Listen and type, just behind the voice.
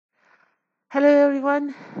Hello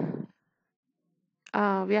everyone.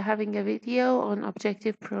 We are having a video on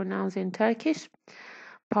objective pronouns in Turkish,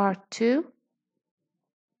 part 2.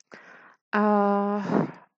 I'm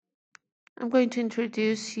going to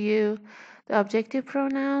introduce you the objective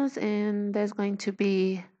pronouns and there's going to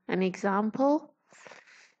be an example.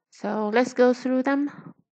 So let's go through them.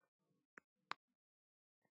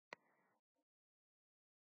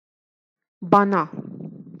 Bana.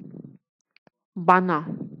 Bana.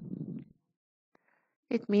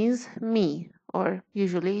 It means me, or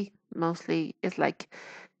usually, mostly, it's like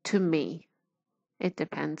to me. It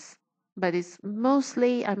depends. But it's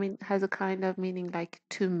mostly, has a kind of meaning like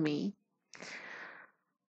to me.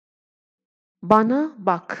 Bana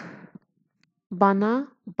bak. Bana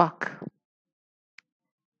bak.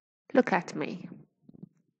 Look at me.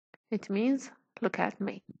 It means look at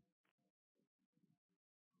me.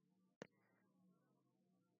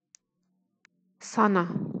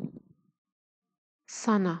 Sana.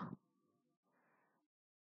 Sana.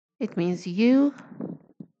 It means you.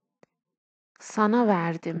 Sana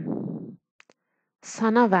verdim.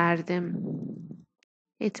 Sana verdim.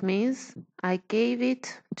 It means I gave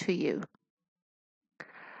it to you.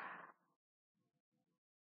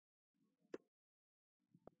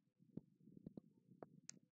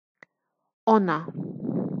 Ona.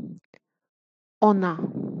 Ona.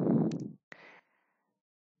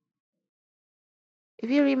 If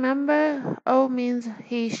you remember, O means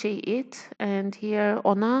he, she, it, and here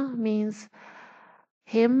ona means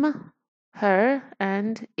him, her,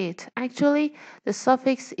 and it. Actually, the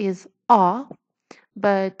suffix is a,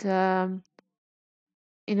 but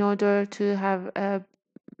in order to have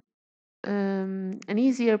an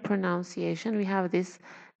easier pronunciation, we have this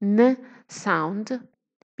n sound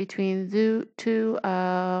between the two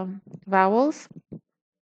vowels.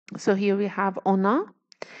 So here we have ona,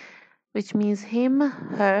 which means him,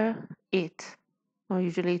 her, it, or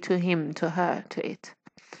usually to him, to her, to it.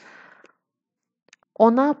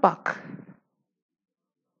 Ona bak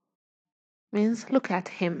means look at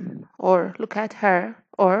him, or look at her,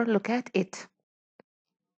 or look at it.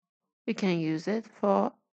 We can use it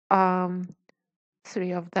for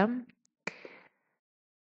three of them.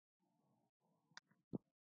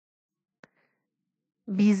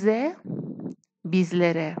 Bize,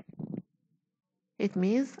 bizlere. It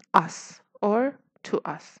means us or to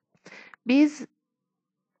us. Biz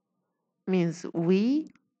means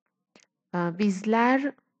we.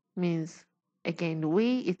 Bizler means again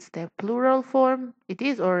we. It's the plural form. It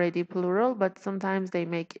is already plural, but sometimes they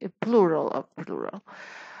make a plural of plural.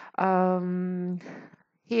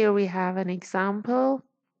 Here we have an example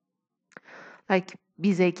like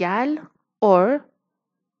bize gel or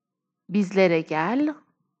bizlere gel,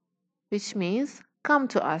 which means come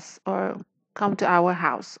to us or come to our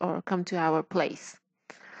house or come to our place.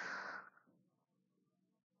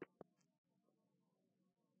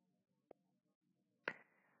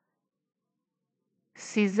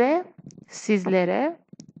 Size, sizlere,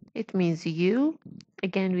 it means you.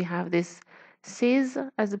 Again, we have this siz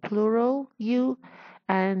as a plural, you,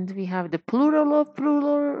 and we have the plural of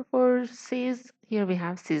plural for siz. Here we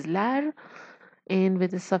have sizler, and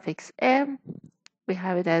with the suffix e, we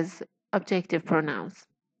have it as objective pronouns.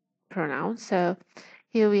 So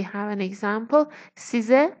here we have an example.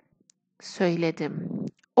 Size söyledim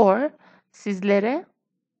or sizlere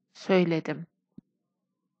söyledim.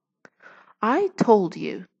 I told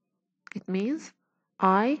you. It means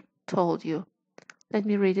I told you. Let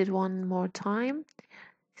me read it one more time.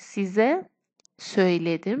 Size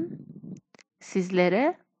söyledim.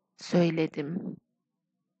 Sizlere söyledim.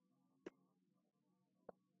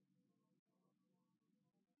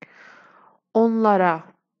 Onlara.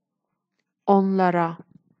 Onlara.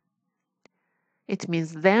 It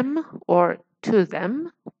means them or to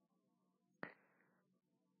them.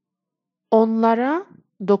 Onlara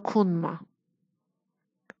dokunma.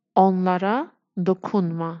 Onlara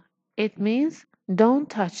dokunma. It means don't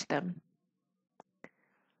touch them.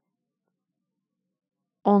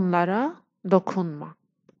 Onlara dokunma.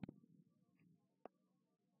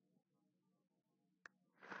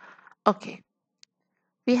 Okay.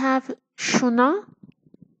 We have şuna,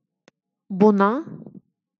 buna,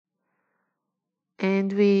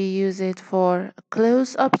 and we use it for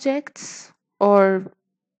close objects or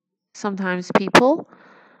sometimes people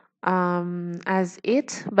as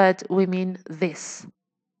it, but we mean this.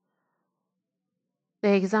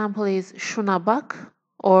 The example is şuna bak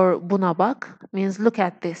or buna bak, means look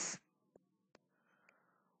at this.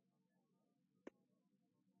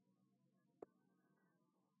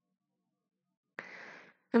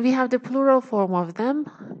 And we have the plural form of them,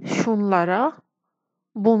 şunlara,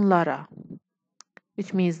 bunlara,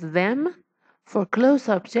 which means them For close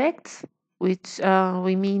objects, which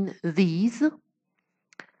we mean these,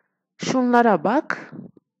 şunlara bak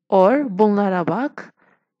or bunlara bak,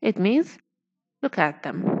 it means look at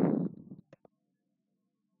them.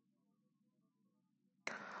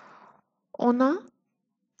 Ona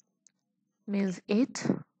means it.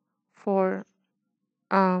 For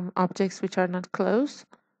objects which are not close,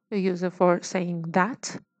 we use it for saying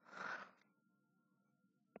that.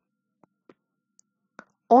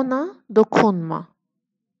 Ona dokunma.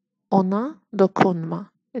 Ona dokunma.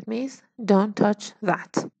 It means don't touch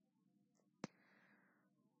that.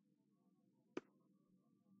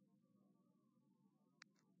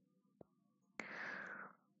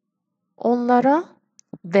 Onlara,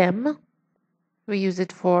 them. We use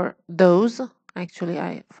it for those. Actually,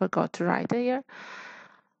 I forgot to write it here.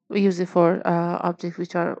 We use it for objects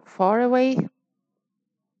which are far away.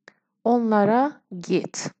 Onlara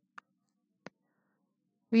git.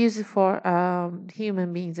 We use it for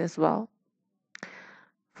human beings as well.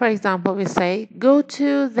 For example, we say, go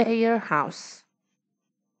to their house.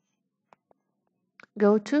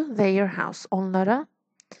 Go to their house. Onlara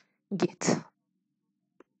git.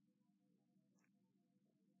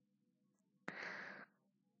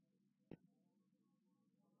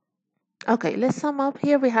 Okay, let's sum up.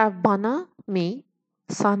 Here we have bana, me,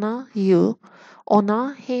 sana, you,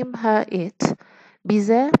 ona, him, her, it,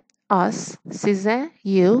 bize, us, size,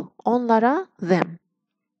 you, onlara, them.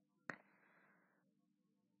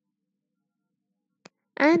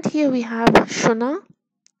 And here we have şuna,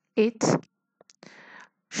 it,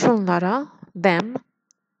 şunlara, them,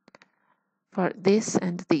 for this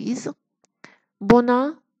and these,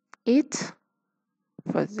 buna, it,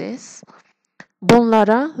 for this,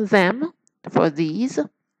 bunlara, them, for these,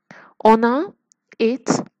 ona, it,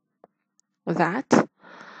 that,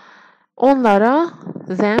 onlara,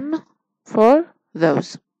 them, for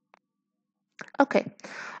those. Okay,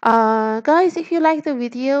 guys, if you liked the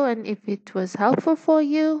video and if it was helpful for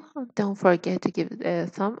you, don't forget to give it a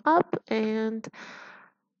thumb up. And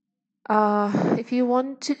if you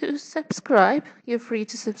want to subscribe, you're free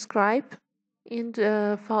to subscribe and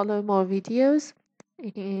follow more videos.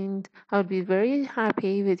 And I'll be very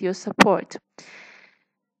happy with your support.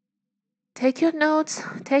 Take your notes,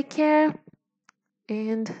 take care,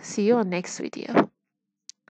 and see you on next video.